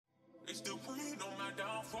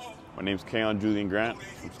My name's Kaion Julian-Grant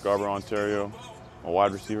from Scarborough, Ontario. I'm a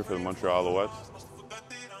wide receiver for the Montreal Alouettes.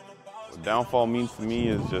 What downfall means to me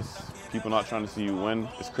is just people not trying to see you win.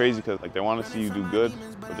 It's crazy because they want to see you do good,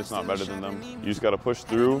 but just not better than them. You just got to push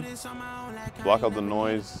through, block out the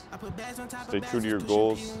noise, stay true to your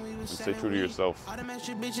goals, and stay true to yourself.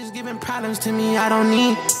 Bitches giving problems to me, I don't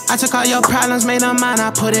need. I took all your problems, made them mine,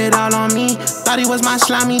 I put it all on me. Thought he was my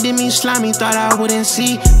slimy, did me slimy, thought I wouldn't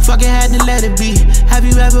see. Fucking had to let it be. Have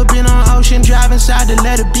you ever been on ocean, drive inside to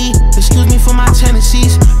let it be? Excuse me for my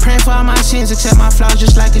tendencies, praying for all my sins, accept my flaws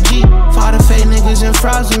just like a G. For all the fake niggas and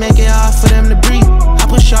frauds, we make it hard for them to breathe. I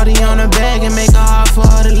put shorty on her bag and make it hard for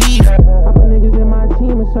her to leave. I put niggas in my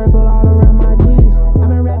team and circle all